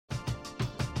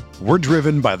We're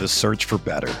driven by the search for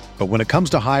better. But when it comes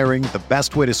to hiring, the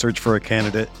best way to search for a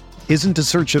candidate isn't to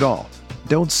search at all.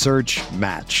 Don't search,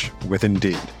 match with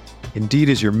Indeed. Indeed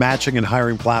is your matching and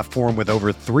hiring platform with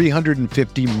over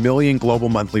 350 million global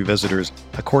monthly visitors,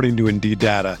 according to Indeed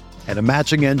data, and a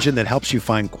matching engine that helps you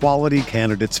find quality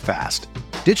candidates fast.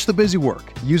 Ditch the busy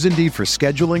work. Use Indeed for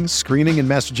scheduling, screening, and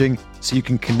messaging so you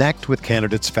can connect with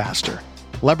candidates faster.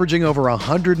 Leveraging over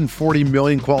 140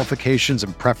 million qualifications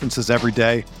and preferences every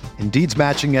day, Indeed's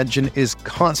matching engine is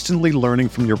constantly learning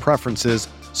from your preferences,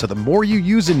 so the more you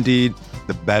use Indeed,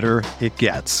 the better it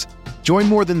gets. Join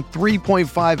more than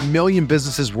 3.5 million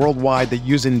businesses worldwide that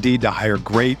use Indeed to hire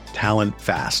great talent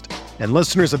fast. And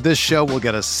listeners of this show will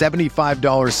get a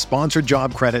 $75 sponsored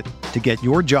job credit to get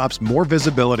your jobs more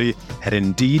visibility at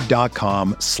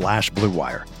Indeed.com/Blue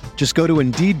Wire. Just go to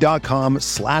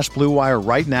Indeed.com/Blue Wire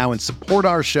right now and support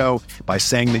our show by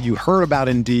saying that you heard about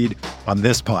Indeed on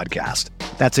this podcast.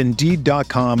 That's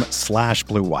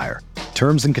Indeed.com/Blue Wire.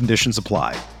 Terms and conditions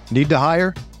apply. Need to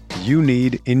hire? You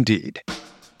need Indeed.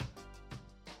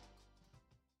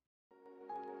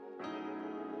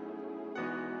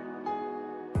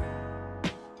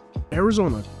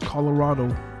 Arizona,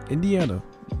 Colorado, Indiana,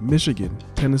 Michigan,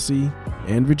 Tennessee,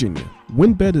 and Virginia.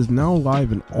 WynnBET is now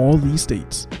live in all these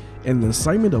states, and the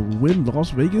assignment of Wynn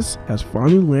Las Vegas has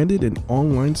finally landed in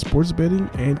online sports betting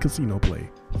and casino play.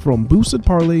 From boosted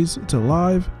parlays to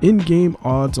live in-game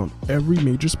odds on every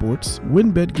major sports,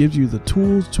 WynnBET gives you the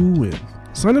tools to win.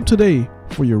 Sign up today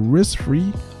for your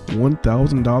risk-free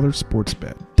 $1,000 sports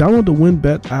bet. Download the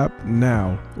WynnBET app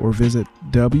now or visit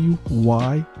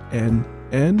wynnbet.com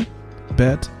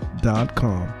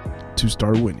to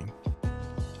start winning.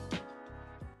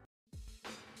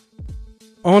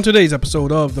 On today's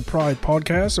episode of the Pride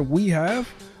Podcast, we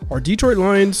have our Detroit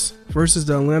Lions versus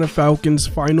the Atlanta Falcons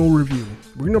final review.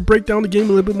 We're going to break down the game in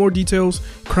a little bit more details,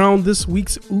 crown this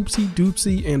week's Oopsie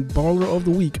Doopsie and Baller of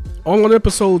the Week, all on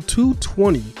episode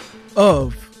 220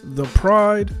 of the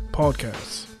Pride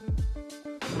Podcast.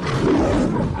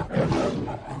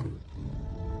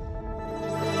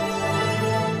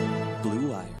 Blue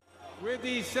Wire. With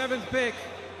the 7th pick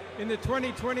in the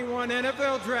 2021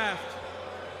 NFL Draft,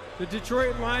 the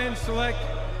Detroit Lions select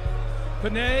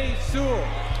Penei Sewell,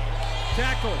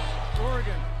 tackle,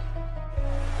 Oregon.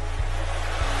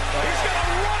 He's going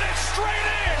to run it straight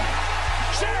in.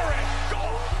 Jared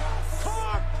Goff.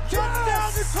 Carr,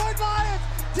 touchdown Detroit Lions.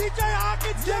 DJ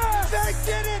Hawkinson, they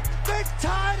did it. They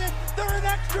tied it. They're an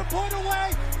extra point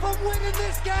away from winning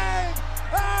this game.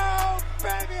 Oh,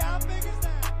 baby, how big is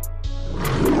that?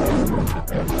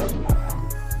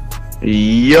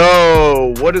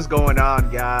 Yo, what is going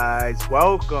on, guys?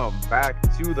 Welcome back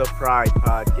to the Pride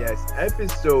Podcast,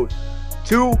 episode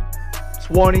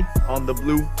 220 on the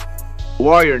Blue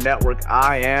Wire Network.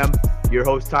 I am your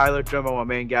host, Tyler, joined by my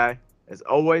main guy. As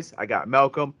always, I got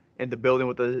Malcolm in the building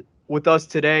with us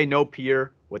today. No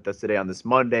Pierre with us today on this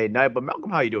Monday night. But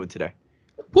Malcolm, how you doing today?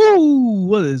 Woo!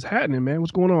 What is happening, man?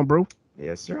 What's going on, bro?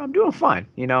 Yes, sir. I'm doing fine.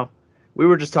 You know, we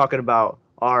were just talking about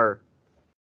our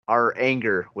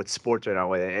anger with sports right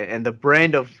now, and the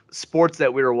brand of sports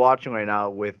that we were watching right now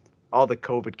with all the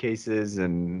COVID cases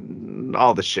and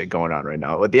all the shit going on right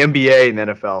now with the NBA and the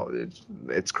NFL.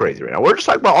 It's crazy right now. We're just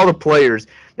talking about all the players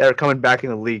that are coming back in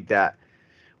the league that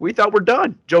we thought were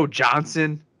done. Joe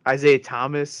Johnson, Isaiah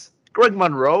Thomas, Greg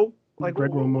Monroe. Like,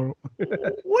 Greg Monroe.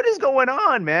 What is going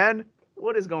on, man?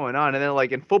 What is going on? And then,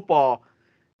 like, in football,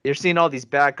 you're seeing all these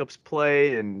backups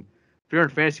play, and if you're in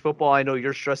fantasy football, I know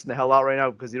you're stressing the hell out right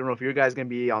now because you don't know if your guy's going to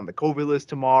be on the COVID list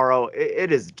tomorrow.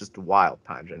 It is just wild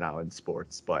times right now in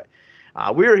sports. But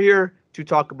we're here to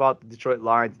talk about the Detroit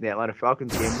Lions and the Atlanta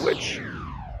Falcons game, which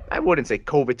I wouldn't say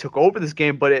COVID took over this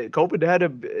game, but COVID had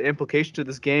an implication to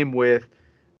this game with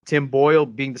Tim Boyle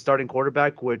being the starting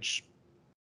quarterback, which,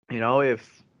 you know,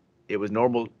 if it was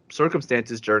normal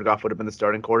circumstances, Jared Goff would have been the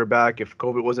starting quarterback if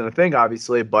COVID wasn't a thing,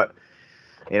 obviously. But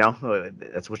you know,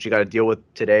 that's what you got to deal with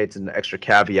today. It's an extra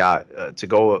caveat to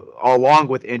go along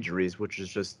with injuries, which is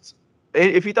just,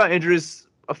 if you thought injuries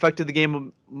affected the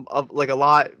game of like a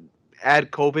lot, add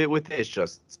COVID with it. It's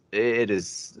just, it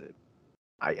is,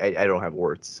 I don't have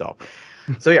words. So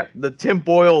yeah, the Tim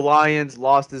Boyle Lions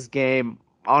lost this game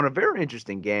on a very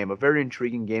interesting game, a very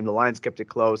intriguing game. The Lions kept it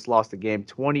close, lost the game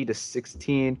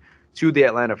 20-16 to the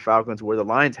Atlanta Falcons, where the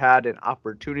Lions had an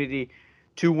opportunity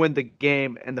to win the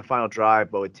game in the final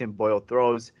drive, but Tim Boyle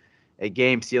throws a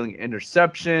game-sealing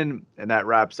interception, and that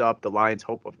wraps up the Lions'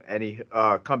 hope of any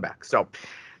comeback. So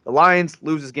the Lions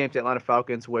lose this game to Atlanta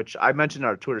Falcons, which I mentioned in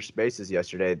our Twitter Spaces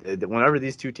yesterday. Whenever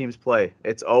these two teams play,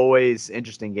 it's always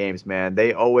interesting games, man.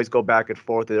 They always go back and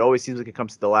forth. It always seems like it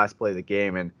comes to the last play of the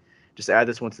game, and just add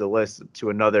this one to the list to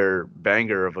another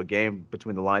banger of a game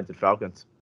between the Lions and Falcons.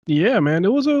 Yeah, man,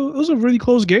 it was a really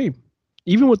close game.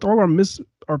 Even with all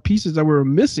our pieces that we were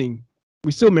missing,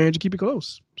 we still managed to keep it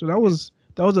close. So that was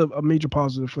a major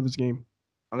positive for this game.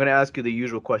 I'm gonna ask you the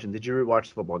usual question: did you rewatch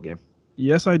the football game?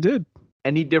 Yes, I did.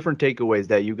 Any different takeaways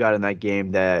that you got in that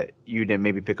game that you didn't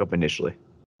maybe pick up initially?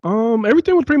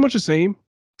 Everything was pretty much the same.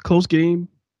 Close game.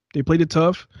 They played it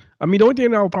tough. I mean, the only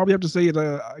thing I would probably have to say is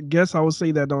I guess I would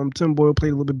say that Tim Boyle played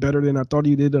a little bit better than I thought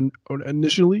he did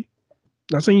initially.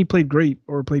 Not saying he played great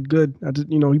or played good.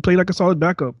 He played like a solid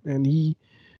backup, and he,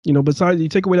 besides you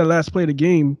take away that last play of the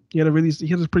game, he had a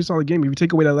pretty solid game. If you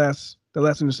take away that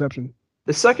last interception.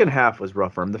 The second half was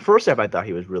rough for him. The first half, I thought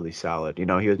he was really solid. He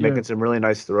was making some really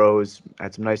nice throws,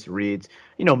 had some nice reads.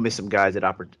 Missed some guys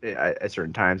at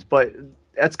certain times, but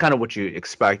that's kind of what you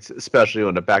expect, especially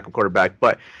on the backup quarterback.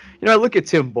 But I look at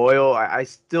Tim Boyle. I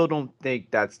still don't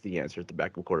think that's the answer at the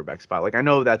backup quarterback spot. Like, I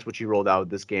know that's what you rolled out with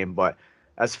this game, but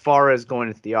as far as going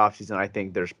into the offseason, I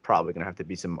think there's probably going to have to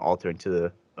be some altering to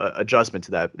the adjustment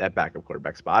to that backup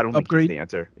quarterback spot. I don't think that's the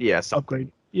answer. Yeah,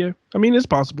 upgrade. Yeah, I mean, it's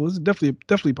possible. It's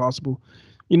definitely possible.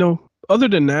 Other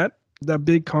than that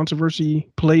big controversy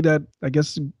play that I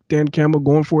guess Dan Campbell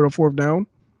going for it on fourth down,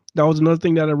 that was another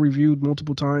thing that I reviewed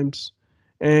multiple times,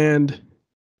 and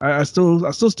I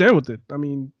still stand with it. I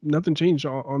mean, nothing changed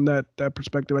on that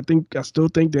perspective. I still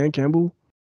think Dan Campbell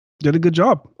did a good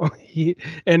job.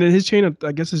 And his chain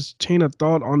of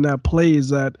thought on that play is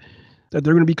that they're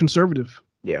going to be conservative.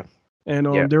 Yeah.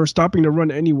 And they were stopping the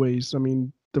run anyways. I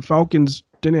mean, the Falcons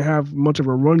didn't have much of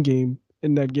a run game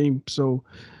in that game. So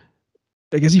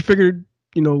I guess he figured,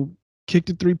 kick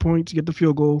the 3 points, get the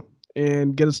field goal,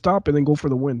 and get a stop, and then go for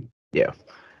the win. Yeah.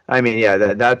 I mean, yeah,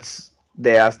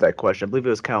 they asked that question. I believe it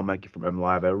was Kyle Menke from M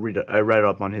Live. I read it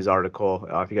up on his article.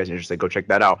 If you guys are interested, go check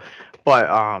that out.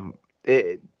 But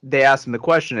they asked him the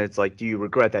question. It's like, do you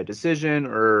regret that decision,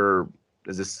 or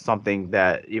is this something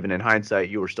that even in hindsight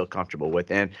you were still comfortable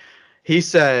with? And he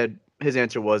said his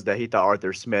answer was that he thought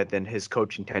Arthur Smith and his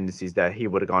coaching tendencies, that he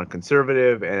would have gone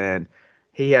conservative, and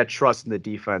he had trust in the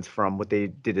defense from what they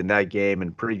did in that game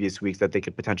and previous weeks that they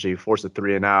could potentially force a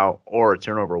 3-and-out or a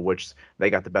turnover, which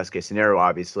they got the best case scenario,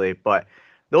 obviously. But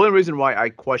the only reason why I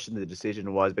questioned the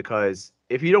decision was because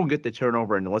if you don't get the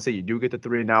turnover, and let's say you do get the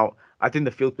 3-and-out, I think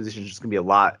the field position is just going to be a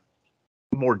lot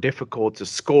more difficult to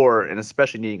score, and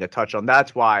especially needing a touchdown.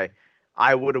 That's why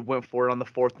I would have went for it on the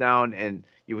fourth down, and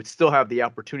you would still have the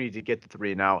opportunity to get the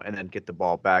 3-and-out and then get the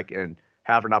ball back and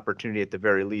have an opportunity at the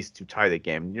very least to tie the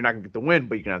game. You're not going to get the win,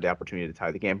 but you can have the opportunity to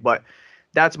tie the game. But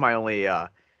that's my only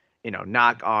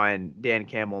knock on Dan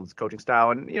Campbell's coaching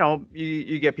style. And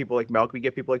you get people like Malcolm, you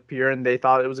get people like Pierre, and they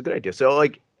thought it was a good idea. So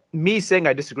like, me saying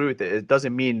I disagree with it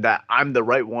doesn't mean that I'm the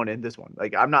right one in this one.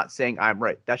 Like, I'm not saying I'm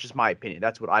right. That's just my opinion.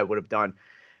 That's what I would have done.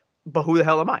 But who the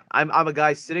hell am I? I'm a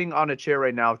guy sitting on a chair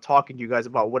right now talking to you guys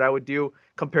about what I would do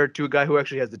compared to a guy who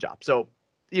actually has the job. So,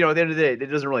 at the end of the day, it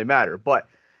doesn't really matter.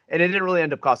 And it didn't really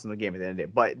end up costing the game at the end of the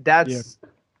day. But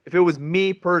if it was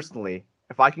me personally,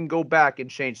 if I can go back and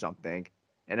change something,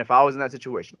 and if I was in that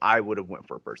situation, I would have went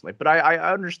for it personally. But I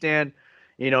understand,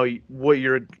 what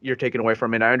you're taking away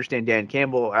from it. I understand Dan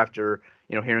Campbell after,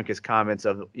 hearing his comments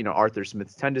of, Arthur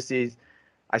Smith's tendencies.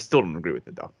 I still don't agree with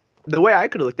it, though. The way I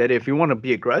could have looked at it, if you want to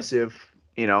be aggressive,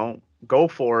 go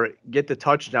for it, get the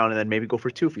touchdown, and then maybe go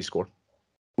for 2 if you score.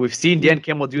 We've seen Dan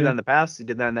Campbell do that in the past. He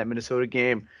did that in that Minnesota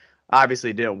game. Obviously,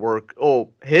 it didn't work.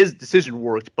 His decision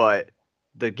worked, but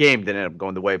the game didn't end up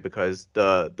going the way because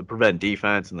the prevent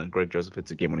defense, and then Greg Joseph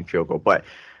hits a game-winning field goal. But,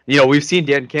 we've seen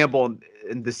Dan Campbell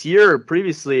in this year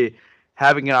previously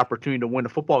having an opportunity to win a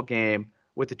football game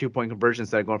with the 2-point conversion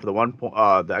instead of going for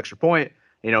the extra point.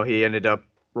 He ended up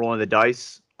rolling the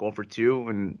dice, going for 2,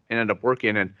 and it ended up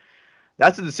working. And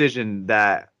that's a decision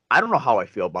that I don't know how I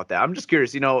feel about that. I'm just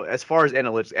curious, as far as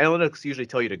analytics usually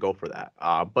tell you to go for that.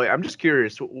 But I'm just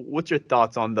curious, what's your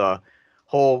thoughts on the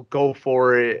whole go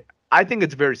for it? I think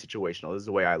it's very situational. This is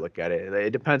the way I look at it.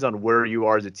 It depends on where you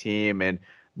are as a team and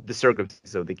the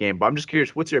circumstances of the game. But I'm just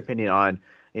curious, what's your opinion on,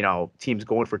 teams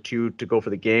going for 2 to go for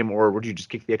the game, or would you just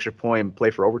kick the extra point and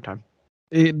play for overtime?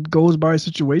 It goes by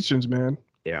situations, man.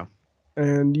 Yeah.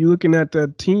 And you looking at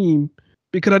that team,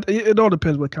 because it all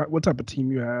depends what type of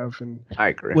team you have and I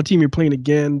agree. What team you're playing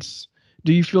against.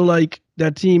 Do you feel like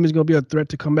that team is going to be a threat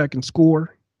to come back and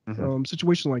score? Mm-hmm.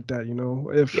 Situation like that,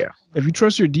 if you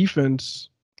trust your defense,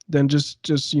 then just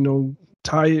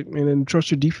tie it and then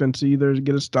trust your defense to either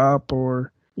get a stop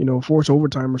or force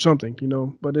overtime or something.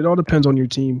 But it all depends on your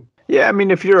team. Yeah, I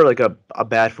mean, if you're like a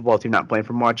bad football team not playing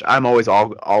for much, I'm always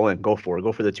all in. Go for it.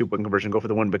 Go for the 2-point conversion. Go for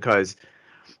the win because,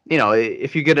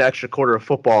 if you get an extra quarter of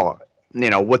football,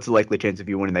 what's the likely chance of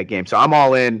you winning that game? So I'm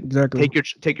all in. Exactly.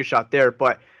 Take your shot there.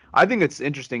 But I think it's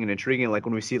interesting and intriguing. Like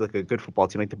when we see like a good football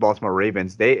team like the Baltimore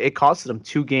Ravens, it costed them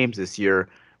 2 games this year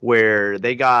where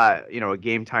they got a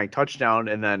game tying touchdown,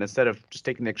 and then instead of just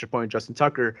taking the extra point with Justin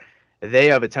Tucker, they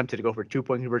have attempted to go for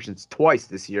 2-point conversions twice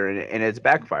this year, and it's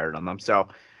backfired on them. So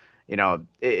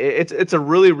it's a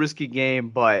really risky game,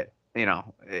 but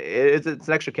it's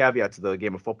an extra caveat to the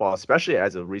game of football, especially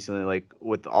as of recently, like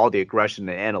with all the aggression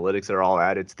and analytics that are all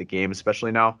added to the game,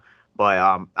 especially now. But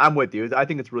I'm with you. I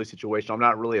think it's really situational. I'm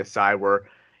not really a side where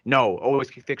no, always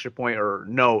kick the extra point, or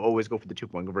no, always go for the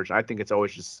 2-point conversion. I think it's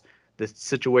always just the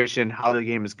situation, how the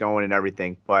game is going, and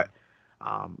everything. But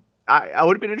I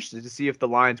would have been interested to see if the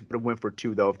Lions would have went for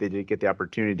 2, though, if they did get the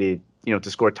opportunity,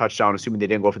 to score a touchdown, assuming they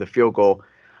didn't go for the field goal.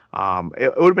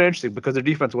 It would have been interesting because their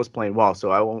defense was playing well.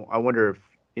 So I wonder if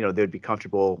they would be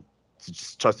comfortable to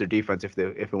just trust their defense if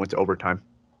it went to overtime.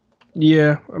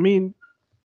 Yeah, I mean,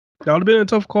 that would have been a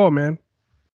tough call, man.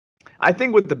 I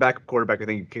think with the backup quarterback, I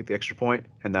think you kick the extra point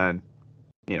and then,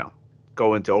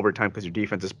 go into overtime because your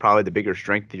defense is probably the bigger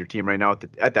strength of your team right now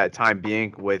at that time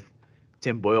being with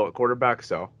Tim Boyle at quarterback.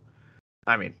 So,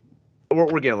 I mean, we're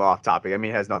getting a little off topic. I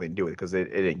mean, it has nothing to do with it because it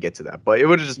didn't get to that. But it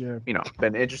would have just,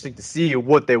 been interesting to see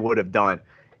what they would have done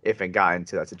if it got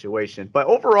into that situation. But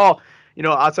overall,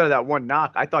 outside of that one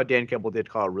knock, I thought Dan Campbell did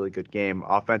call a really good game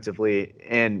offensively.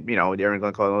 And, Aaron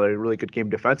Glenn called another really good game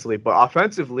defensively. But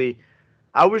offensively,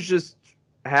 I was just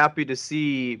happy to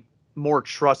see more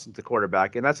trust into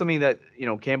quarterback. And that's something that,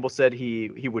 Campbell said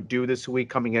he would do this week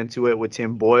coming into it with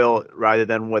Tim Boyle rather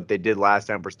than what they did last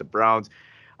time versus the Browns.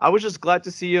 I was just glad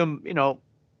to see him,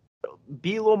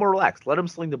 be a little more relaxed. Let him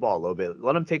sling the ball a little bit.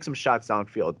 Let him take some shots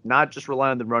downfield, not just rely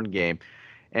on the run game.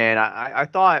 And I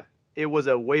thought it was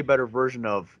a way better version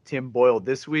of Tim Boyle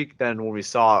this week than when we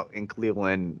saw in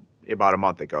Cleveland about a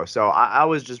month ago. So I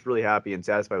was just really happy and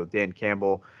satisfied with Dan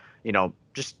Campbell,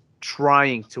 just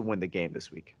trying to win the game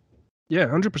this week. Yeah,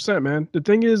 100%, man. The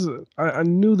thing is, I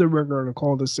knew they were going to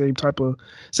call the same type of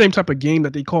game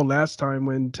that they called last time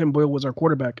when Tim Boyle was our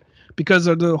quarterback, because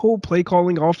of the whole play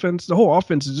calling offense. The whole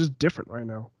offense is just different right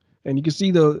now, and you can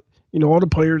see all the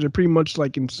players are pretty much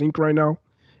like in sync right now,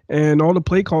 and all the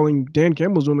play calling. Dan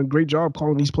Campbell's doing a great job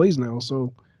calling these plays now.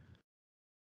 So,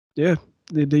 yeah,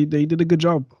 they did a good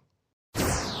job.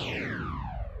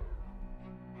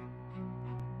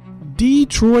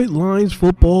 Detroit Lions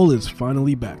football is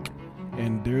finally back.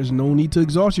 And there's no need to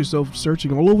exhaust yourself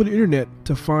searching all over the internet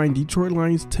to find Detroit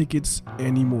Lions tickets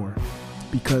anymore.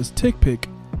 Because TickPick,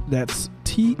 that's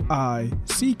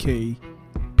TickPick,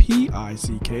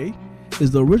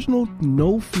 is the original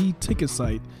no-fee ticket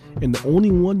site and the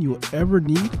only one you'll ever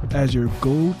need as your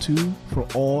go-to for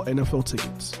all NFL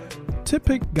tickets.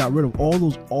 TickPick got rid of all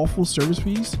those awful service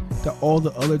fees that all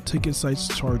the other ticket sites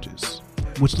charges,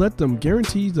 which let them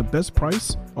guarantee the best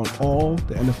price on all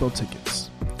the NFL tickets.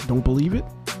 Don't believe it?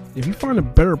 If you find a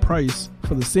better price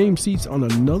for the same seats on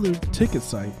another ticket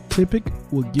site, TickPick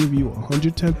will give you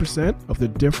 110% of the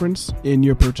difference in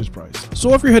your purchase price.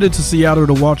 So if you're headed to Seattle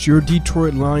to watch your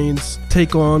Detroit Lions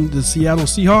take on the Seattle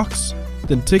Seahawks,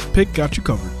 then TickPick got you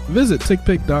covered. Visit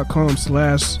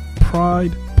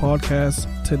tickpick.com/Pride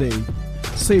Podcast today.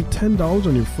 Save $10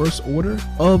 on your first order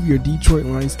of your Detroit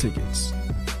Lions tickets.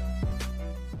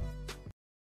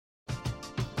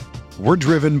 We're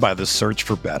driven by the search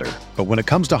for better. But when it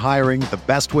comes to hiring, the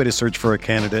best way to search for a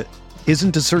candidate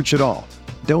isn't to search at all.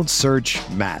 Don't search,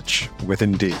 match with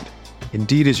Indeed.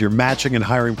 Indeed is your matching and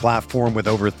hiring platform with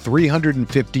over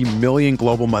 350 million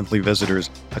global monthly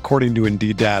visitors, according to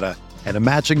Indeed data, and a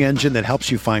matching engine that helps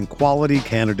you find quality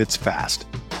candidates fast.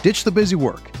 Ditch the busy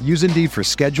work. Use Indeed for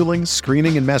scheduling,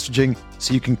 screening, and messaging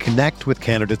so you can connect with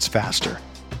candidates faster.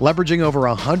 Leveraging over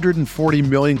 140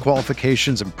 million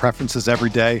qualifications and preferences every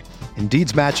day,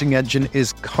 Indeed's matching engine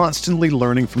is constantly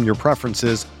learning from your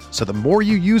preferences, so the more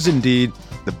you use Indeed,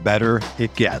 the better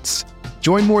it gets.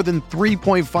 Join more than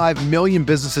 3.5 million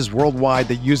businesses worldwide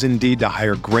that use Indeed to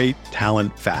hire great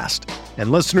talent fast.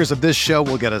 And listeners of this show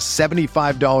will get a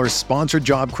 $75 sponsored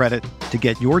job credit to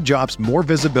get your jobs more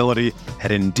visibility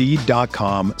at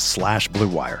Indeed.com/Blue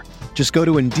Wire. Just go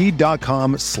to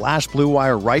Indeed.com/Blue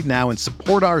Wire right now and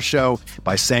support our show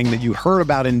by saying that you heard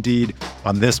about Indeed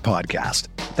on this podcast.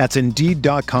 That's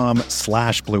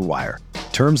Indeed.com/Blue Wire.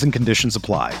 Terms and conditions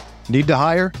apply. Need to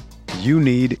hire? You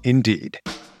need Indeed.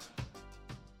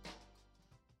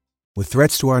 With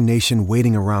threats to our nation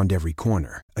waiting around every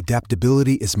corner,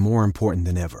 adaptability is more important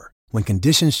than ever. When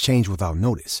conditions change without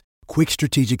notice, quick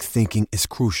strategic thinking is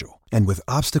crucial. And with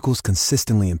obstacles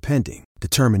consistently impending,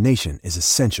 determination is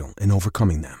essential in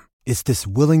overcoming them. It's this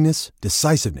willingness,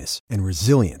 decisiveness, and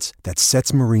resilience that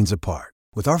sets Marines apart.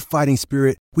 With our fighting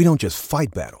spirit, we don't just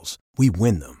fight battles, we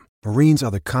win them. Marines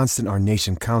are the constant our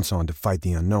nation counts on to fight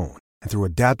the unknown. And through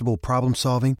adaptable problem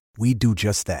solving, we do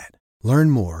just that.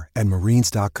 Learn more at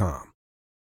marines.com.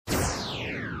 It's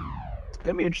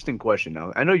gonna be an interesting question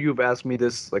now. I know you've asked me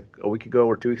this like a week ago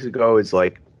or 2 weeks ago. It's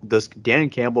like, does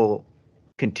Dan Campbell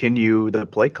continue the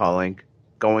play calling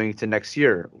going to next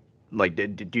year? Like,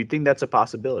 do you think that's a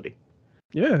possibility?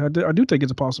 Yeah, I do think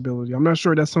it's a possibility. I'm not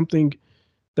sure that's something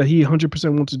that he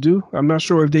 100% wants to do. I'm not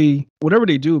sure if whatever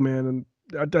they do, man, and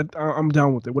I'm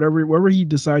down with it. Whatever he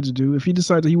decides to do, if he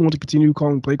decides that he wants to continue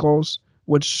calling play calls,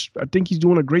 which I think he's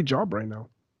doing a great job right now.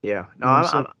 Yeah,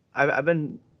 no, I've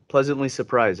been pleasantly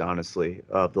surprised, honestly,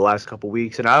 of the last couple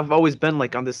weeks, and I've always been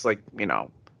like on this, like,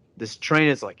 this train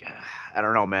is like, I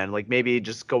don't know, man, like maybe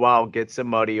just go out, get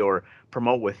somebody or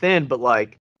promote within, but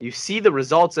like you see the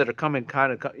results that are coming,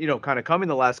 kind of coming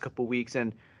the last couple weeks,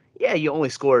 and yeah, you only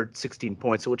scored 16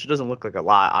 points, which doesn't look like a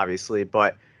lot, obviously,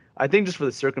 but I think just for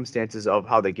the circumstances of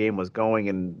how the game was going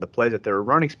and the plays that they were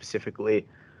running specifically,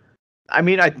 I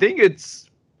mean, I think it's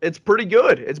pretty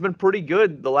good. It's been pretty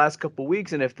good the last couple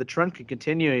weeks, and if the trend can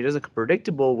continue and it doesn't look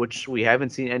predictable, which we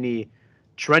haven't seen any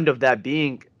trend of that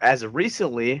being as of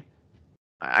recently,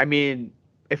 I mean,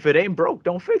 if it ain't broke,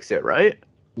 don't fix it, right?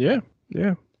 Yeah.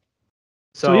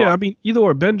 So yeah, I mean, either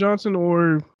or Ben Johnson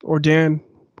or Dan,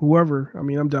 whoever. I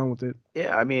mean, I'm down with it.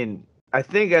 Yeah, I mean, I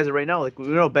think as of right now, like we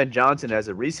know Ben Johnson as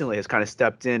of recently has kind of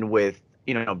stepped in with,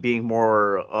 being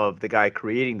more of the guy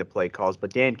creating the play calls,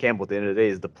 but Dan Campbell at the end of the day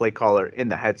is the play caller in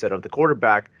the headset of the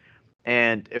quarterback.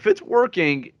 And if it's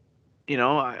working,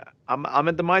 I'm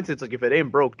at the mindset, it's like if it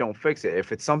ain't broke, don't fix it.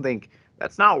 If it's something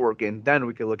that's not working, then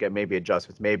we could look at maybe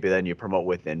adjustments. Maybe then you promote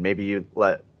within. Maybe you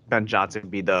let Ben Johnson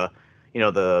be the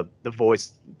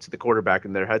voice to the quarterback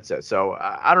in their headset. So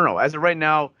I don't know. As of right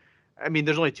now, I mean,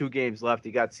 there's only 2 games left.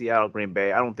 You got Seattle, Green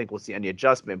Bay. I don't think we'll see any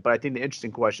adjustment. But I think the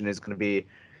interesting question is going to be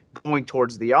going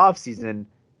towards the offseason.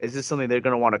 Is this something they're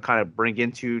going to want to kind of bring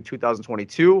into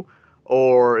 2022?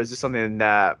 Or is this something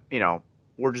that,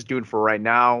 we're just doing for right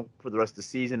now for the rest of the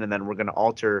season, and then we're going to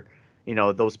alter,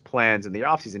 those plans in the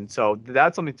offseason? So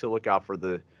that's something to look out for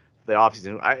the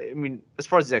offseason. I mean, as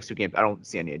far as the next 2 games, I don't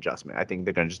see any adjustment. I think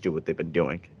they're going to just do what they've been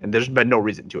doing, and there's been no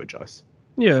reason to adjust.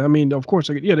 Yeah, I mean, of course,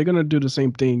 they're going to do the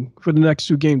same thing for the next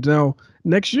 2 games. Now,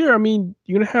 next year, I mean,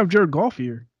 you're going to have Jared Goff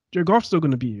here. Jared Goff's still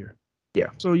going to be here. Yeah.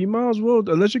 So you might as well,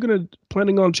 unless you're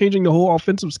planning on changing the whole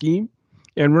offensive scheme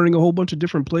and running a whole bunch of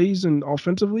different plays and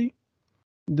offensively,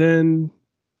 then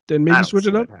maybe switch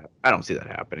it up. I don't see that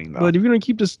happening, though. But if you're going to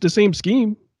keep the same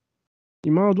scheme,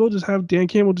 you might as well just have Dan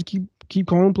Campbell just keep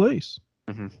calling plays.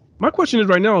 Mm-hmm. My question is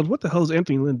right now is what the hell is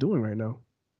Anthony Lynn doing right now?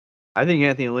 I think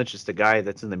Anthony Lynch is the guy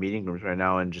that's in the meeting rooms right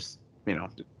now and just,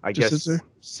 I guess,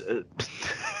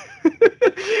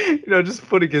 just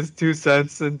putting his 2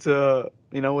 cents into,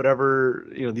 whatever,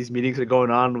 these meetings are going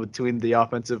on between the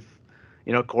offensive,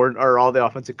 or all the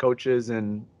offensive coaches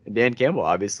and Dan Campbell,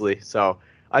 obviously. So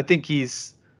I think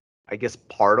he's, I guess,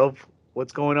 part of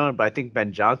what's going on, but I think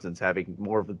Ben Johnson's having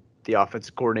more of the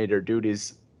offensive coordinator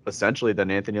duties essentially than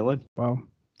Anthony Lynn. Wow.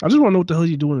 I just want to know what the hell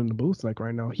he's doing in the booth like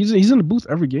right now. He's in the booth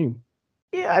every game.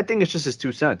 Yeah, I think it's just his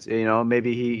 2 cents.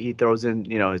 Maybe he throws in,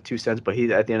 his 2 cents, but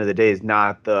he at the end of the day is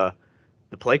not the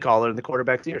play caller in the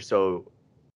quarterback's ear. So,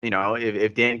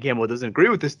 if Dan Campbell doesn't agree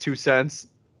with his 2 cents,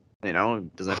 he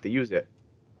doesn't have to use it.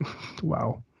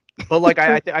 Wow. But like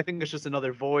I think it's just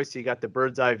another voice. You got the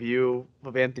bird's eye view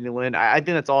of Anthony Lynn. I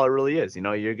think that's all it really is.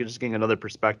 You're just getting another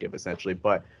perspective essentially.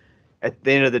 But at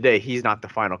the end of the day, he's not the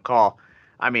final call.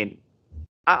 I mean,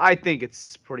 I think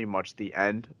it's pretty much the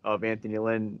end of Anthony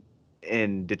Lynn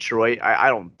in Detroit. I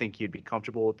don't think he'd be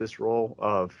comfortable with this role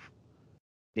of,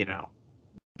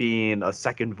 being a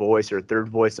second voice or third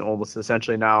voice almost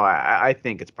essentially now. I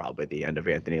think it's probably the end of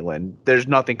Anthony Lynn. There's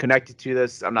nothing connected to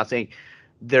this. I'm not saying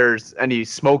there's any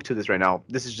smoke to this right now.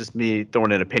 This is just me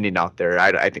throwing an opinion out there.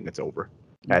 I think it's over.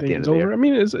 At the end of the year. I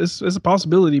mean, it's a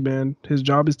possibility, man. His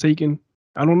job is taken.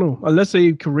 I don't know. Unless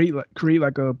they create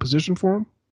like a position for him.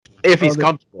 If he's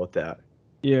comfortable with that.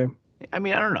 Yeah. I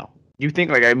mean, I don't know. You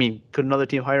think could another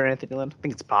team hire Anthony Lynn? I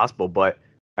think it's possible, but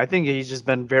I think he's just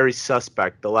been very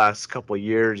suspect the last couple of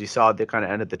years. You saw they kind of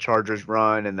ended the Chargers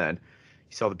run, and then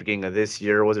you saw the beginning of this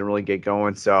year wasn't really get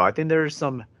going. So I think there's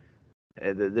some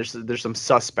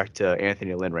suspect to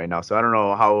Anthony Lynn right now. So I don't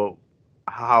know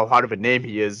how hot of a name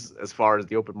he is as far as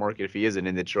the open market if he isn't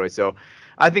in Detroit. So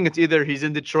I think it's either he's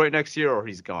in Detroit next year or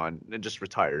he's gone and just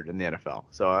retired in the NFL.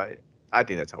 So I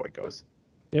think that's how it goes.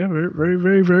 Yeah, very, very,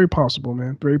 very, very possible,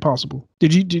 man. Very possible. Do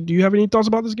you have any thoughts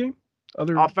about this game?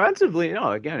 Offensively,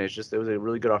 again, it was a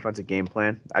really good offensive game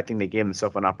plan. I think they gave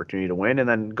themselves an opportunity to win. And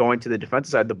then going to the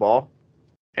defensive side of the ball,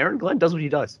 Aaron Glenn does what he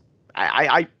does.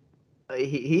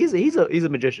 He's a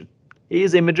magician. He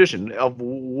is a magician of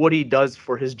what he does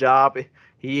for his job.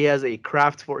 He has a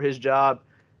craft for his job.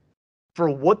 For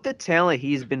what the talent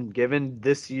he's been given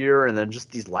this year and then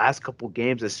just these last couple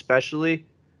games especially,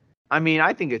 I mean,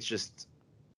 I think it's just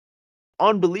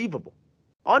unbelievable.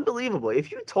 Unbelievable. If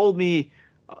you told me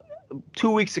 2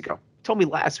 weeks ago, told me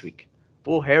last week,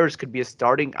 Will Harris could be a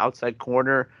starting outside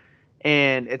corner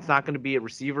and it's not going to be a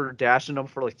receiver dashing him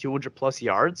for like 200+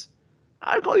 yards,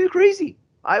 I'd call you crazy.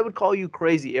 I would call you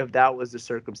crazy if that was the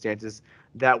circumstances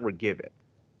that were given.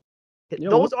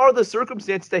 Those are the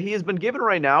circumstances that he has been given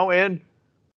right now, and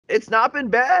it's not been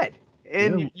bad.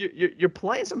 And you're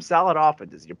playing some solid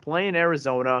offenses. You're playing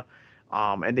Arizona,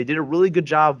 and they did a really good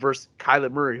job versus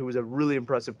Kyler Murray, who was a really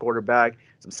impressive quarterback.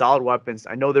 Some solid weapons.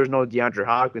 I know there's no DeAndre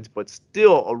Hopkins, but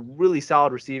still a really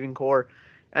solid receiving core.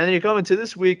 And then you come into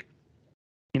this week,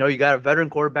 you got a veteran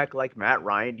quarterback like Matt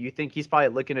Ryan. Do you think he's probably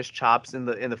licking his chops in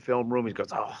the film room? He goes,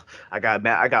 "Oh, I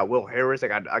got Will Harris. I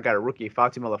got a rookie,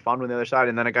 Fatima LaFond on the other side,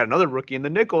 and then I got another rookie in the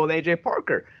nickel with AJ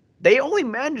Parker." They only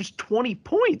managed 20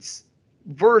 points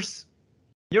versus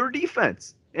your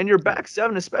defense and your back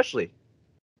seven especially.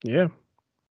 Yeah,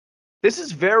 this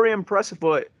is very impressive.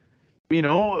 What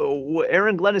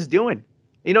Aaron Glenn is doing.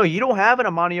 You don't have an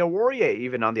Amani Oruwariye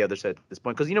even on the other side at this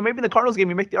point. Because, maybe in the Cardinals game,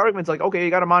 you make the arguments like, okay, you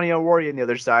got Amani Oruwariye on the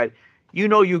other side.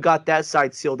 You got that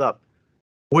side sealed up.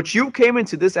 What you came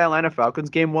into this Atlanta Falcons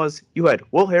game was you had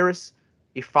Will Harris,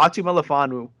 Ifeatu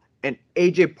Melifonwu, and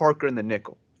A.J. Parker in the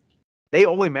nickel. They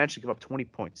only managed to give up 20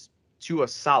 points to a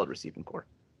solid receiving core.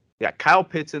 You got Kyle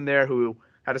Pitts in there who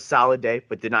had a solid day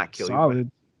but did not kill you.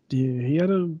 Solid. Yeah, he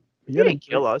didn't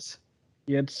kill us.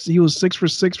 He was 6 for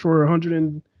 6 for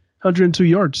 102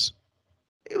 yards.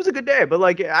 It was a good day, but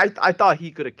I thought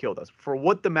he could have killed us. For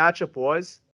what the matchup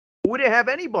was, we didn't have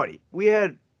anybody. We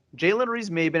had Jalen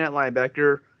Reeves-Maybin at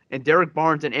linebacker and Derek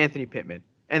Barnes and Anthony Pittman.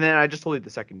 And then I just told you the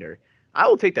secondary. I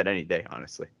will take that any day,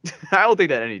 honestly. I will take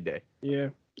that any day. Yeah.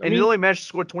 And he only managed to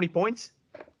score 20 points?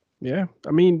 Yeah.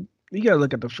 I mean, you got to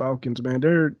look at the Falcons, man.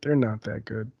 They're not that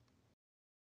good.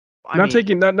 Not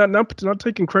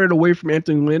taking credit away from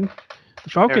Anthony Lynn. The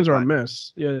Falcons are a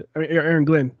mess. Yeah, I mean, Aaron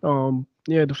Glenn.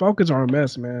 The Falcons are a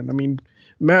mess, man. I mean,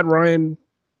 Matt Ryan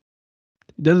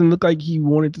doesn't look like he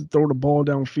wanted to throw the ball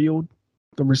downfield.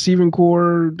 The receiving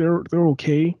core, they're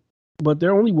okay, but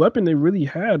their only weapon they really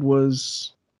had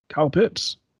was Kyle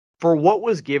Pitts. For what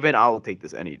was given, I will take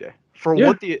this any day.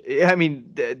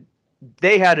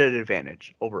 They had an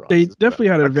advantage over us. They definitely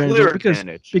had an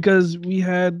advantage because we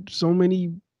had so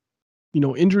many,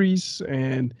 injuries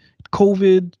and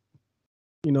COVID.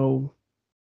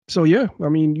 So yeah, I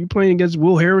mean, you're playing against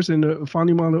Will Harris and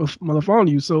Fani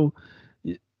Melifonwu, so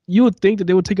you would think that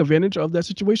they would take advantage of that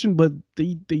situation, but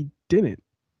they didn't.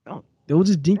 No, they were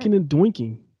just dinking and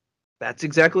doinking. That's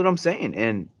exactly what I'm saying,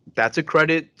 and that's a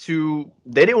credit to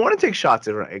they didn't want to take shots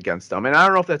against them, and I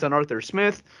don't know if that's on Arthur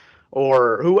Smith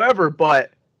or whoever,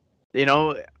 but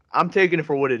I'm taking it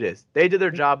for what it is. They did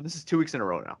their job. This is 2 weeks in a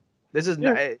row now. This is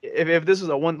if this was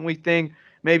a 1 week thing.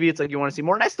 Maybe it's like you want to see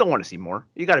more, and I still want to see more.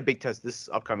 You got a big test this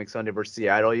upcoming Sunday versus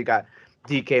Seattle. You got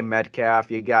DK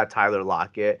Metcalf. You got Tyler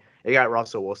Lockett. You got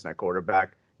Russell Wilson at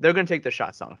quarterback. They're going to take their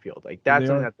shots down the field. That's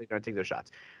something that they're going to take their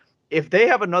shots. If they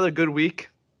have another good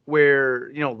week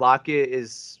where, Lockett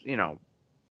is,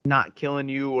 not killing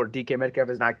you or DK Metcalf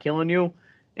is not killing you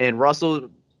and Russell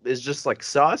is just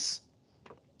sus,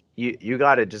 you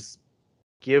got to just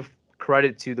give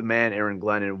credit to the man, Aaron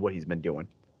Glenn, and what he's been doing.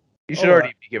 You should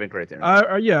already be giving credit to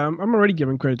Aaron. I'm already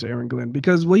giving credit to Aaron Glenn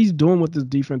because what he's doing with this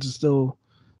defense is still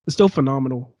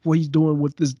phenomenal. What he's doing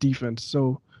with this defense.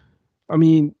 So, I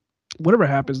mean, whatever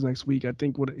happens next week, I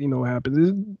think what happens.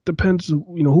 It depends, who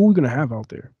we're gonna have out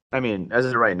there. I mean, as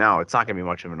of right now, it's not gonna be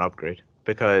much of an upgrade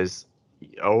because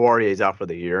Oruwariye is out for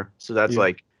the year. So that's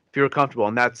if you're comfortable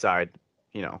on that side,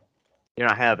 you're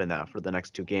not having that for the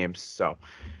next 2 games. So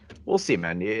we'll see,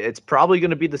 man. It's probably going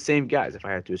to be the same guys, if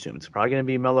I had to assume. It's probably going to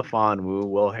be Melifonwu,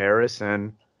 Will Harris,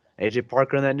 and A.J.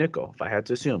 Parker in that nickel, if I had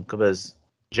to assume. Because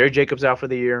Jerry Jacobs out for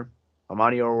the year,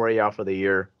 Amani Oruwariye out for the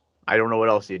year. I don't know what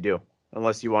else you do,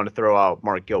 unless you want to throw out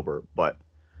Mark Gilbert. But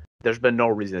there's been no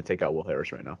reason to take out Will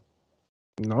Harris right now.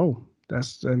 No,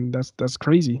 that's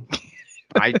crazy.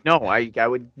 I know. I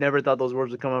would never thought those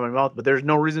words would come out of my mouth, but there's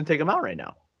no reason to take him out right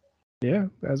now. Yeah,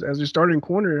 as your starting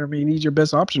corner, I mean, he's your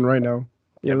best option right now.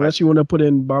 Yeah, unless you want to put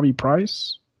in Bobby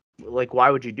Price.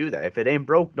 Why would you do that? If it ain't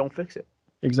broke, don't fix it.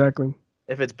 Exactly.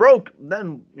 If it's broke,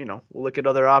 then, we'll look at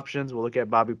other options. We'll look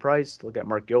at Bobby Price, look at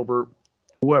Mark Gilbert,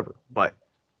 whoever. But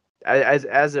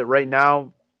as of right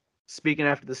now, speaking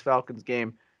after this Falcons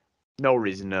game, no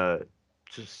reason to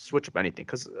switch up anything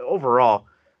because overall,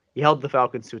 he held the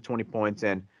Falcons to 20 points.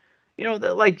 And,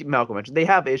 like Malcolm mentioned, they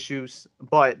have issues,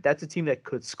 but that's a team that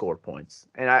could score points.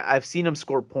 And I've seen them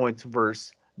score points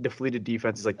versus defeated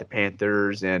defenses like the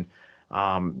Panthers and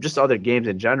just other games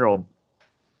in general.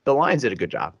 The Lions did a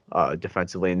good job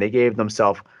defensively, and they gave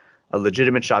themselves a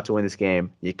legitimate shot to win this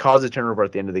game. You caused a turnover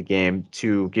at the end of the game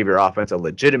to give your offense a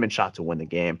legitimate shot to win the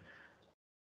game.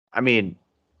 I mean,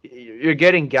 you're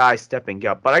getting guys stepping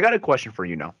up, but I got a question for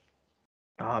you now.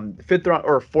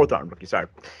 Fourth round rookie, sorry,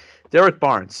 Derek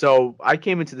Barnes. So I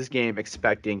came into this game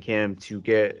expecting him to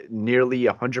get nearly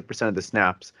 100% of the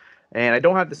snaps, and I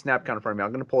don't have the snap count in front of me.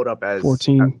 I'm going to pull it up as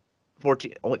 14.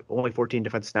 14, only 14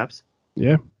 defensive snaps.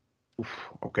 Yeah.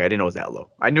 Okay, I didn't know it was that low.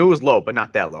 I knew it was low, but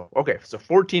not that low. Okay, so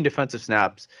 14 defensive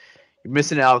snaps. You're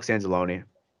missing Alex Anzalone.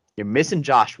 You're missing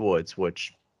Josh Woods,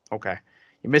 which, okay.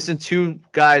 You're missing two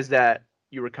guys that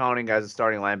you were counting as a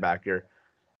starting linebacker.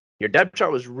 Your depth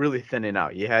chart was really thinning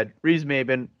out. You had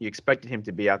Reeves-Maybin. You expected him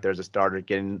to be out there as a starter,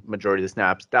 getting majority of the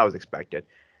snaps. That was expected.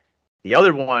 The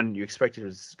other one you expected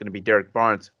was going to be Derek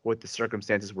Barnes with the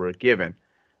circumstances were given.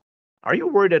 Are you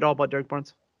worried at all about Derek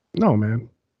Barnes? No, man.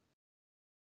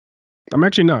 I'm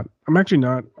actually not.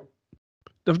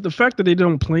 The fact that they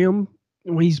don't play him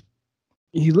when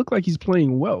he looked like he's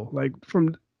playing well. Like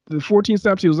from the 14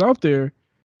 snaps he was out there,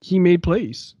 he made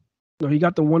plays. He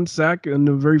got the one sack in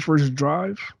the very first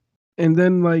drive, and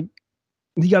then like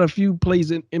he got a few plays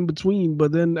in between.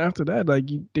 But then after that, like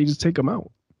they just take him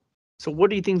out. So what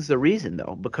do you think is the reason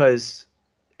though? Because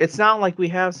it's not like we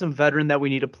have some veteran that we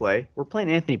need to play. We're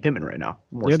playing Anthony Pittman right now.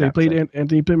 They played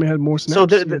Anthony Pittman had more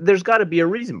snaps. So there's got to be a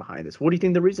reason behind this. What do you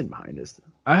think the reason behind this?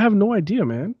 I have no idea,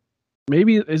 man.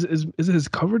 Maybe is it his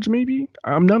coverage? Maybe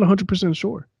I'm not 100%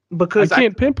 sure because I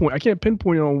can't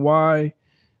pinpoint on why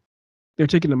they're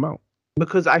taking him out.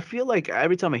 Because I feel like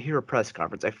every time I hear a press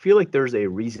conference, I feel like there's a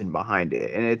reason behind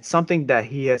it, and it's something that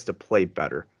he has to play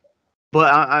better.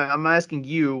 But I'm asking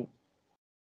you,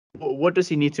 what does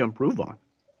he need to improve on?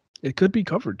 It could be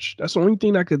coverage. That's the only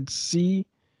thing I could see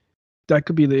that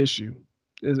could be the issue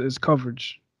is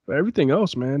coverage. But everything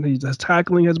else, man, his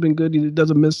tackling has been good. He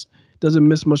doesn't miss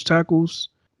much tackles.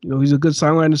 He's a good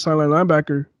sideline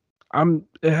linebacker.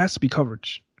 It has to be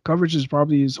coverage. Coverage is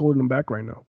probably holding him back right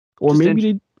now. Or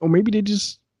maybe they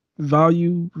just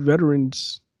value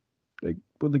veterans like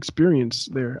with experience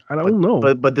there. I don't know.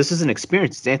 But this isn't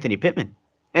experience. It's Anthony Pittman,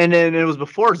 and then it was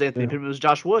before Anthony Pittman. It was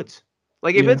Josh Woods.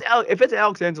 Like if it's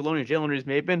Alex Anzalone and Jalen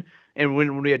Reeves-Maybin, and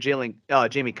when we had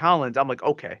Jamie Collins, I'm like,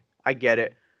 okay, I get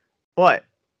it. But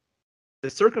the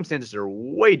circumstances are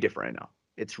way different right now.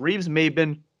 It's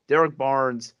Reeves-Maybin, Derek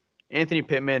Barnes, Anthony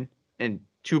Pittman, and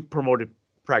two promoted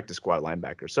practice squad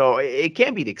linebackers. So it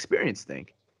can't be the experience thing.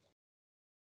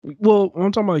 Well, when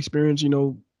I'm talking about experience,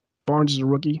 Barnes is a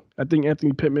rookie. I think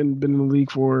Anthony Pittman been in the league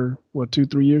for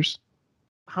 2-3 years.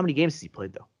 How many games has he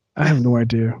played though? I have no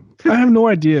idea.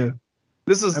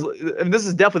 This is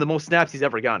definitely the most snaps he's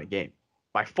ever gotten in a game,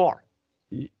 by far.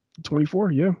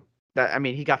 24, yeah.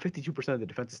 He got 52% of the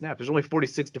defensive snaps. There's only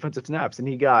 46 defensive snaps, and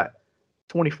he got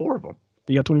 24 of them.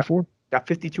 He got 24? Got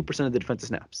 52% of the defensive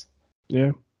snaps.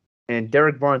 Yeah. And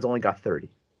Derek Barnes only got 30.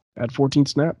 At 14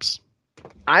 snaps.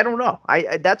 I don't know.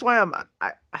 That's why I'm.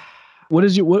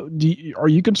 Are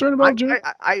you concerned about Jim?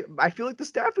 I feel like the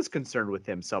staff is concerned with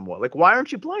him somewhat. Like, why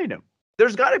aren't you playing him?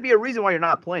 There's got to be a reason why you're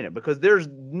not playing him because there's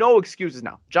no excuses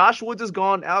now. Josh Woods is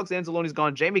gone. Alex Anzalone's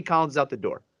gone. Jamie Collins is out the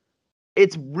door.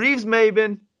 It's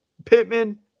Reeves-Maybin,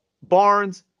 Pittman,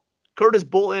 Barnes, Curtis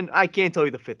Bolton. I can't tell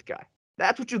you the fifth guy.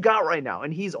 That's what you got right now.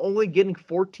 And he's only getting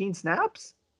 14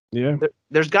 snaps? Yeah.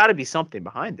 There's got to be something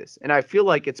behind this. And I feel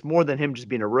like it's more than him just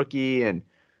being a rookie. And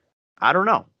I don't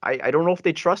know. I don't know if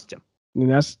they trust him. And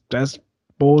that's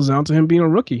boils down to him being a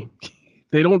rookie.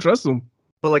 They don't trust him.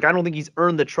 But I don't think he's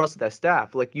earned the trust of that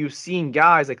staff. Like you've seen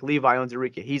guys like Levi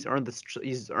Onwuzurike, he's earned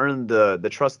the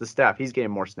trust of the staff. He's getting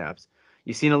more snaps.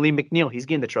 You've seen Aleem McNeil, he's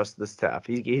getting the trust of the staff.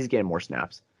 He's getting more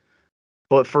snaps.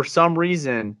 But for some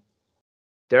reason,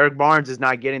 Derek Barnes is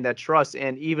not getting that trust.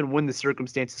 And even when the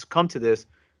circumstances come to this,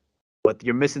 but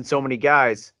you're missing so many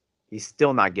guys, he's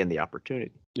still not getting the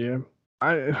opportunity. Yeah,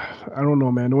 I don't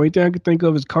know, man. The only thing I could think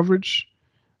of is coverage,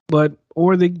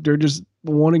 or they're just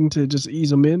wanting to just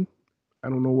ease him in. I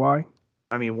don't know why.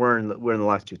 We're in the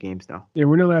last two games now. Yeah,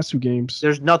 we're in the last two games.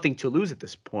 There's nothing to lose at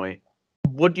this point.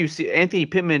 What do you see? Anthony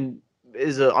Pittman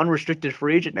is an unrestricted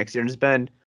free agent next year and has been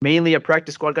mainly a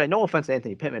practice squad guy. No offense to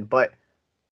Anthony Pittman, but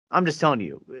I'm just telling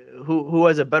you, who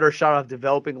has a better shot of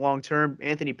developing long term,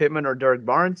 Anthony Pittman or Derek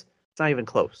Barnes? It's not even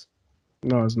close.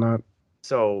 No, it's not.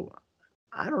 So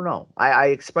I don't know. I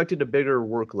expected a bigger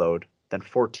workload than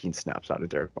 14 snaps out of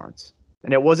Derek Barnes.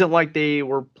 And it wasn't like they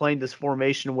were playing this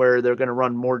formation where they're going to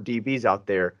run more DBs out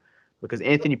there, because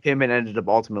Anthony Pittman ended up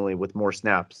ultimately with more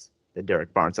snaps than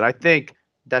Derek Barnes. And I think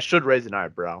that should raise an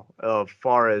eyebrow as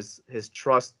far as his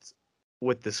trust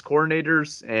with this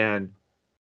coordinators and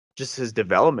just his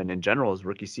development in general his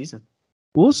rookie season.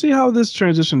 We'll see how this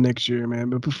transition next year, man.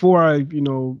 But before I,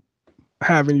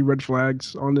 have any red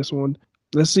flags on this one,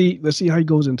 let's see how he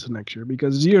goes into next year,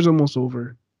 because his year's almost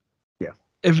over. Yeah.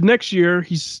 If next year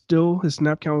his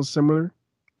snap count is similar,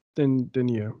 then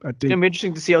yeah, I think it's gonna be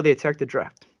interesting to see how they attack the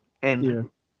draft. And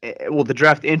the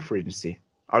draft and free agency.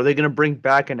 Are they going to bring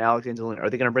back an Alexander Lynn? Are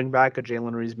they going to bring back a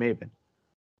Jalen Reeves-Maven?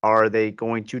 Are they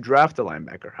going to draft a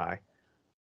linebacker high?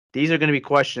 These are going to be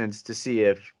questions to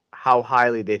see how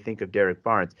highly they think of Derek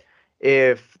Barnes.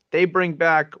 If they bring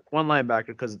back one linebacker,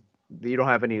 because you don't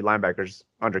have any linebackers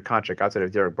under contract outside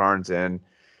of Derek Barnes, and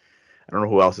I don't know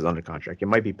who else is under contract. It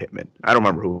might be Pittman. I don't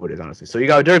remember who it is, honestly. So you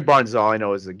got Derek Barnes is all I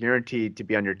know is guaranteed to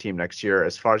be on your team next year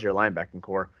as far as your linebacking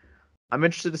core. I'm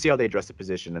interested to see how they address the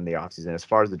position in the offseason as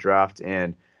far as the draft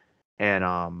and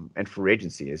free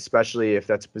agency, especially if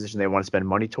that's a position they want to spend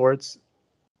money towards,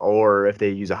 or if they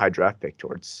use a high draft pick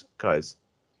towards. Because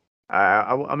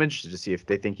I'm interested to see if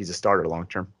they think he's a starter long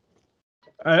term.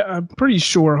 I'm pretty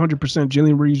sure 100%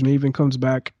 Jalen Reeves-Maven comes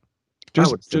back. I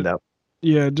would assume that.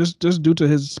 Yeah, just due to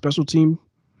his special team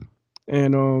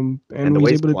and the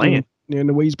way he's playing. And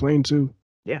the way he's playing too.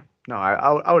 Yeah, no,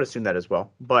 I would assume that as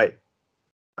well, but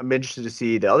I'm interested to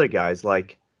see the other guys.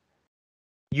 Like,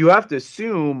 you have to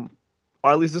assume,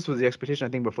 or at least this was the expectation, I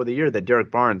think, before the year, that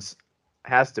Derek Barnes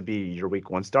has to be your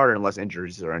week one starter unless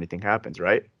injuries or anything happens,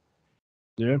 right?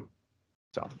 Yeah.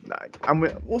 So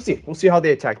we'll see. We'll see how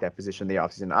they attack that position in the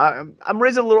offseason. I'm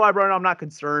raising a little eyebrow, and I'm not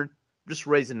concerned. I'm just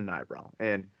raising an eyebrow,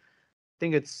 and I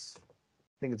think it's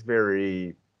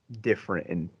very different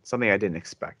and something I didn't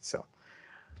expect. So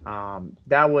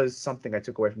that was something I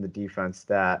took away from the defense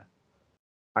that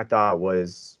I thought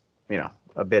was,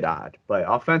 a bit odd. But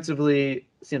offensively,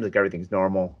 it seems like everything's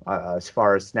normal as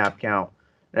far as snap count.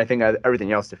 And I think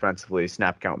everything else defensively,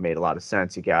 snap count made a lot of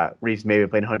sense. You got Reeves-Maven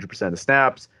playing 100% of the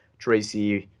snaps,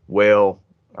 Tracy, Will,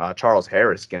 Charles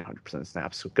Harris getting 100% of the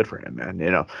snaps. So good for him,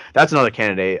 man. That's another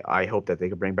candidate I hope that they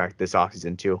could bring back this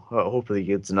offseason too. Hopefully he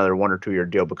gets another 1 or 2 year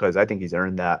deal, because I think he's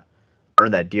earned that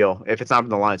deal. If it's not from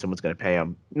the line, someone's going to pay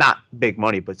him. Not big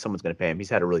money, but someone's going to pay him. He's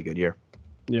had a really good year.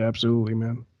 Yeah, absolutely,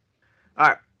 man. All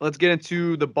right, let's get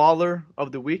into the baller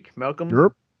of the week. Malcolm,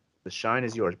 Yep. The shine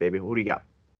is yours, baby. Who do you got?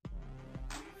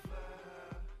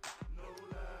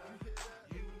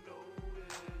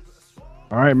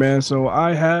 All right, man. So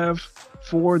I have,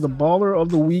 for the baller of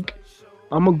the week,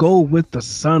 I'm going to go with the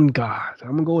sun god. I'm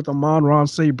going to go with Amon-Ra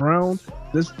St. Brown.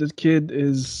 This kid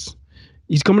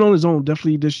he's coming on his own.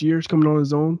 Definitely this year he's coming on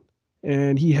his own.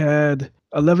 And he had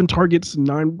 11 targets,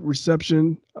 9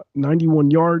 reception,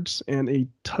 91 yards, and a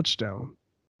touchdown.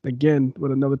 Again,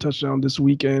 with another touchdown this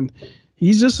weekend.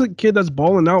 He's just a kid that's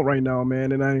balling out right now,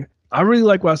 man. And I really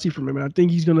like what I see from him. And I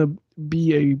think he's going to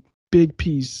be a big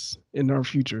piece in our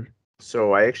future.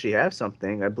 So I actually have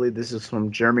something. I believe this is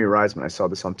from Jeremy Reisman. I saw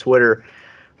this on Twitter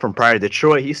from prior to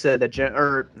Detroit. He said that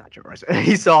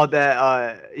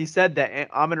he said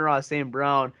that Amon-Ra St.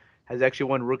 Brown has actually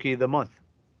won Rookie of the Month.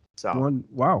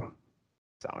 Wow.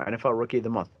 So NFL Rookie of the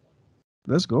Month.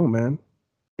 Let's go, man.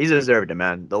 He's deserved it,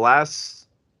 man. The last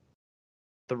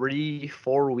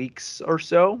 3-4 weeks or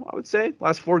so, I would say,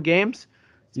 last 4 games,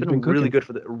 it's been really good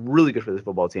for this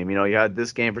football team. You had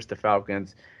this game versus the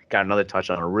Falcons, got another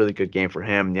touchdown, a really good game for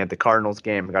him. You had the Cardinals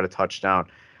game, got a touchdown.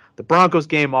 The Broncos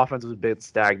game, offense was a bit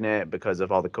stagnant because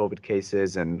of all the COVID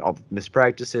cases and all the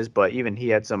mispractices, but even he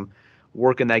had some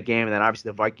work in that game. And then obviously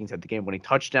the Vikings had the game-winning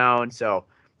touchdown. So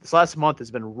this last month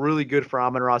has been really good for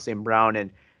Amon-Ra St. Brown,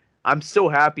 and I'm so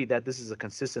happy that this is a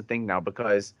consistent thing now,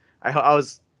 because I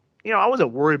was, I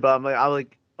wasn't worried about him.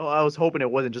 I was hoping it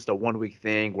wasn't just a 1-week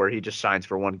thing where he just shines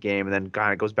for one game and then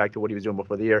kind of goes back to what he was doing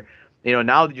before the year.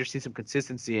 Now that you're seeing some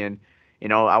consistency, and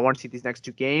I want to see these next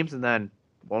 2 games, and then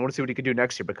I want to see what he can do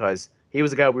next year, because he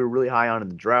was a guy we were really high on in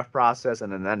the draft process,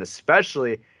 and then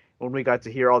especially when we got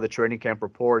to hear all the training camp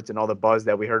reports and all the buzz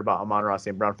that we heard about Amon-Ra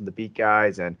St. Brown from the beat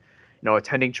guys, and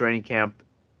attending training camp.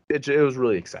 It was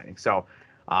really exciting. So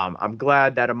I'm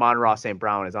glad that Amon-Ra St.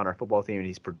 Brown is on our football team and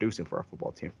he's producing for our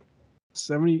football team.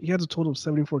 He has a total of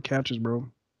 74 catches, bro.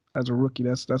 As a rookie,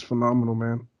 that's phenomenal,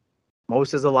 man.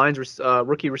 Most as a Lions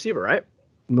rookie receiver, right?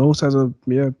 Most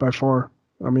by far.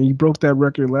 I mean, he broke that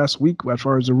record last week as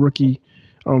far as the rookie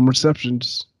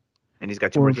receptions. And he's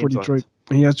got 2 more games for Detroit. left.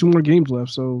 And he has 2 more games left,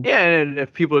 so Yeah, and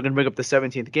if people are gonna bring up the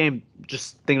 17th game,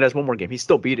 just think that's one more game. He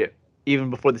still beat it even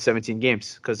before the 17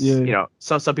 games, because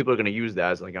some people are gonna use that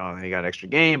as like, oh, he got an extra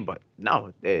game, but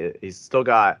no, he's still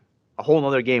got a whole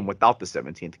other game without the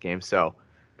 17th game. So,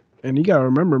 and you gotta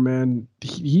remember, man,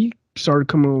 he started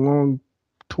coming along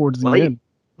towards the end.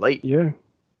 Late. Yeah.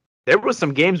 There was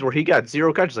some games where he got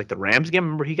 0 catches, like the Rams game.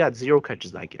 Remember, he got 0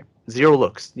 catches that game, 0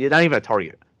 looks. Yeah, not even a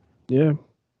target. Yeah,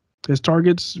 his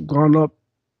targets gone up.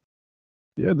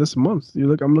 Yeah, this month.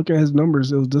 I'm looking at his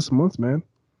numbers. It was this month, man.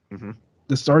 Mm-hmm.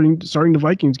 The starting the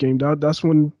Vikings game. That's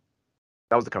when.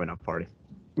 That was the coming up party.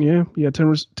 Yeah, he had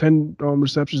 10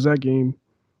 receptions that game.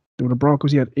 With the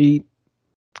Broncos, he had 8.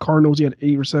 Cardinals, he had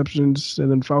 8 receptions, and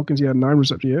then Falcons, he had 9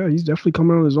 receptions. Yeah, he's definitely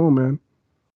coming on his own, man.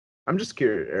 I'm just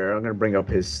curious. I'm gonna bring up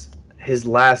his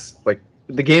last, like,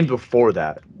 the games before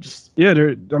that. Just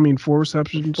 4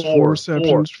 receptions, 4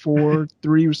 receptions,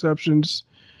 3 receptions.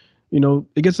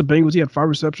 Against the Bengals, he had 5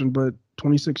 receptions, but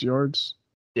 26 yards.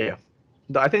 Yeah.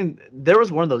 I think there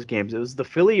was one of those games. It was the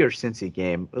Philly or Cincy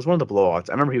game. It was one of the blowouts.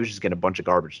 I remember he was just getting a bunch of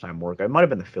garbage time work. It might have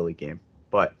been the Philly game.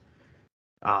 But,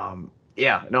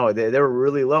 they were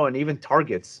really low. And even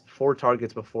targets, 4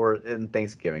 targets before in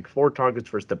Thanksgiving, 4 targets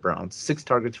versus the Browns, 6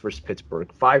 targets versus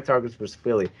Pittsburgh, 5 targets versus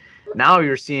Philly. Now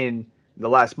you're seeing the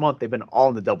last month, they've been all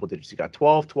in the double digits. You got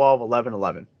 12, 12, 11,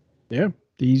 11. Yeah,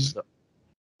 he's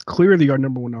clearly our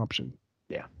number 1 option.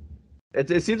 Yeah.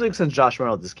 It seems like since Josh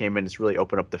Reynolds just came in, it's really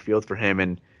opened up the field for him.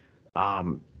 And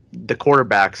the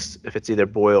quarterbacks, if it's either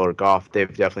Boyle or Goff, they've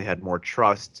definitely had more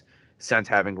trust since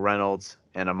having Reynolds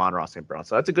and Amon-Ra St. Brown.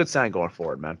 So that's a good sign going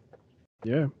forward, man.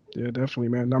 Yeah, definitely,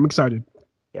 man. I'm excited.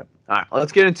 Yep. All right,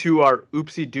 let's get into our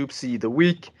oopsie doopsie the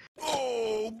week.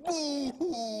 Oh,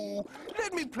 boo-hoo.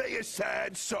 Let me play a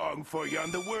sad song for you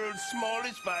on the world's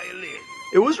smallest violin.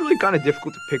 It was really kind of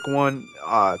difficult to pick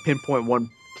pinpoint one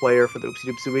player for the oopsie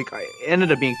doopsie week. I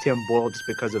ended up being Tim Boyle just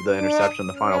because of the interception,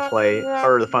 the final play,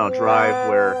 or the final drive,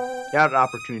 where you had an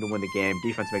opportunity to win the game.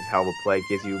 Defense makes a hell of a play,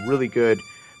 gives you really good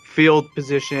field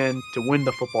position to win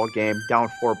the football game, down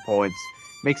 4 points,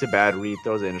 makes a bad read,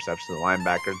 throws an interception to the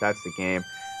linebacker. That's the game.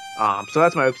 So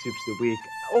that's my oopsie doopsie of the week.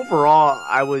 Overall,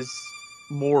 I was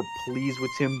more pleased with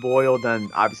Tim Boyle than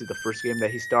obviously the first game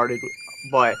that he started,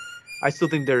 but I still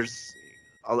think there's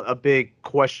a big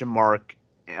question mark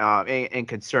and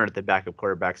concern at the backup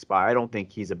quarterback spot. I don't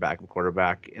think he's a backup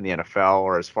quarterback in the NFL,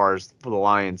 or as far as for the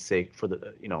Lions' sake, for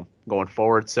the going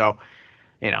forward. So,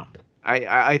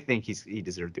 I think he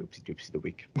deserved the oopsie doopsie of the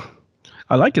week.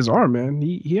 I like his arm, man.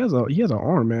 He has an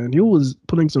arm, man. He was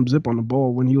putting some zip on the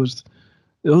ball when he was.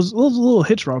 It was little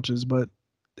hitch routes, but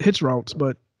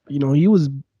he was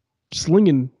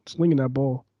slinging that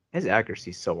ball. His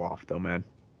accuracy's so off, though, man.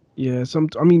 Yeah,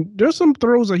 there's some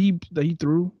throws that he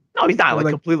threw. No, he's not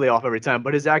completely off every time,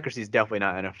 but his accuracy is definitely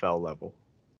not NFL level.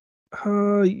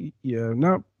 Yeah,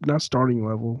 not starting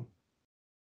level.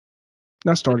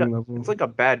 Not starting level. It's like a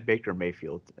bad Baker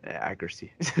Mayfield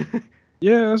accuracy.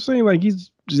 Yeah, I'm saying like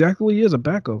he's exactly what he is, a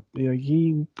backup. Yeah,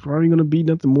 he probably gonna be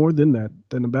nothing more than that,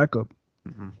 than a backup.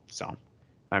 Mm-hmm. So,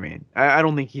 I mean, I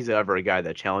don't think he's ever a guy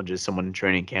that challenges someone in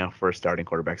training camp for a starting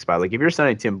quarterback spot. Like if you're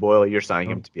signing Tim Boyle, you're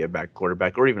signing him to be a back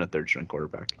quarterback or even a third string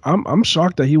quarterback. I'm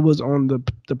shocked that he was on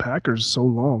the Packers so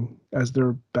long as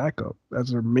their backup, as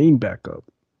their main backup.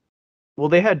 Well,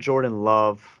 they had Jordan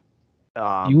Love.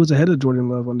 He was ahead of Jordan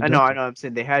Love on the. I know. I'm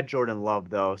saying they had Jordan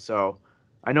Love though, so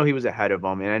I know he was ahead of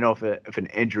him. And I know if an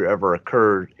injury ever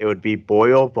occurred, it would be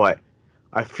Boyle. But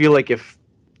I feel like if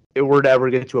it were to ever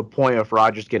get to a point of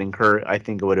Rodgers getting hurt, I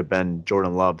think it would have been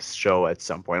Jordan Love's show at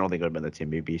some point. I don't think it would have been the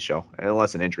Tim B show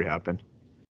unless an injury happened.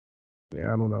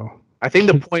 Yeah, I don't know. I think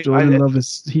the point Jordan Love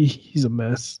is he's a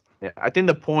mess. Yeah, I think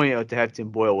the point to have Tim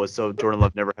Boyle was so Jordan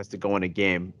Love never has to go in a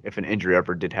game if an injury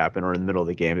ever did happen or in the middle of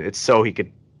the game. It's so he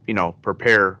could,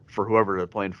 prepare for whoever they're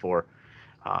playing for.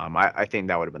 I think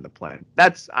that would have been the plan. I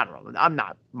don't know. I'm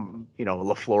not,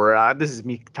 LaFleur. This is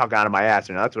me talking out of my ass.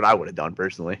 That's what I would have done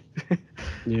personally.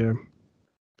 Yeah.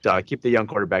 So keep the young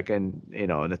quarterback in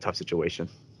a tough situation.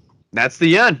 That's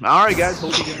the end. All right, guys.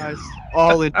 Hope you guys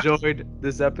all enjoyed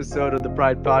this episode of the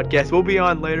Pride Podcast. We'll be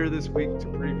on later this week to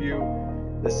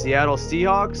preview the Seattle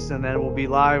Seahawks, and then we'll be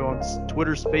live on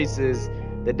Twitter Spaces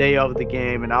the day of the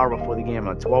game, an hour before the game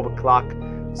at 12 o'clock.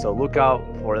 So look out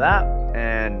for that.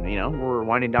 And, we're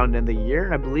winding down to the end of the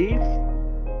year, I believe.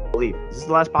 Is this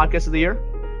the last podcast of the year?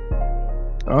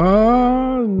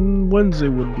 Wednesday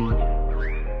would be.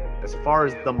 As far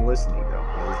as them listening, though.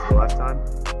 Is this the last time?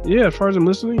 Yeah, as far as I'm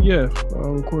listening, yeah.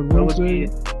 I'll record Wednesday.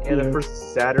 The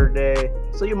first Saturday.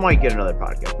 So you might get another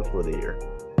podcast before the year.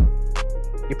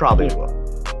 You probably will.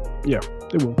 Yeah,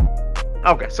 it will.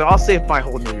 Okay, so I'll save my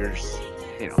whole New Year's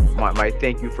my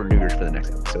thank you for New Year's for the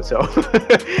next episode. So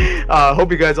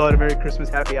hope you guys all had a Merry Christmas,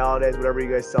 Happy Holidays, whatever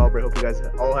you guys celebrate. Hope you guys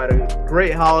all had a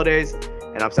great holidays.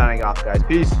 And I'm signing off, guys.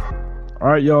 Peace. All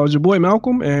right, y'all. It's your boy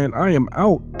Malcolm, and I am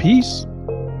out. Peace.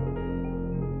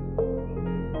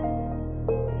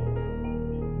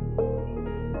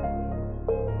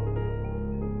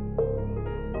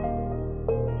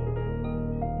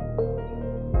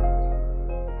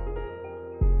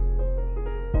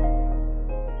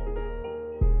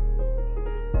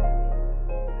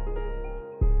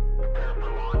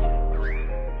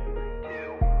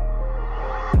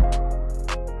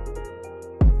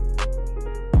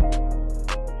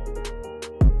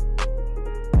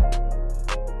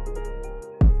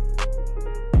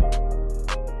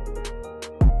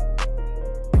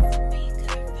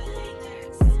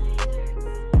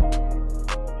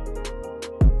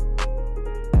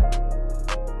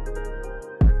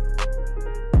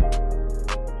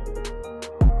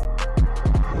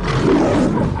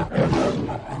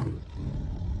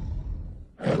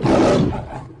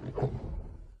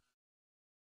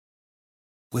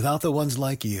 Without the ones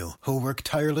like you, who work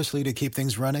tirelessly to keep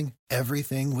things running,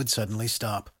 everything would suddenly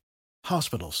stop.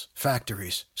 Hospitals,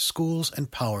 factories, schools, and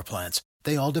power plants,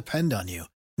 they all depend on you.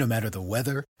 No matter the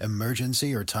weather,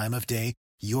 emergency, or time of day,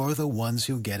 you're the ones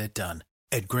who get it done.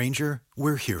 At Grainger,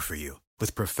 we're here for you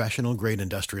with professional-grade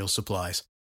industrial supplies.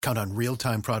 Count on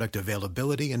real-time product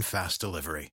availability and fast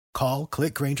delivery. Call,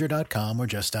 click Grainger.com, or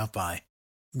just stop by.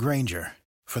 Grainger,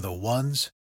 for the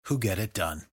ones who get it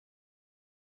done.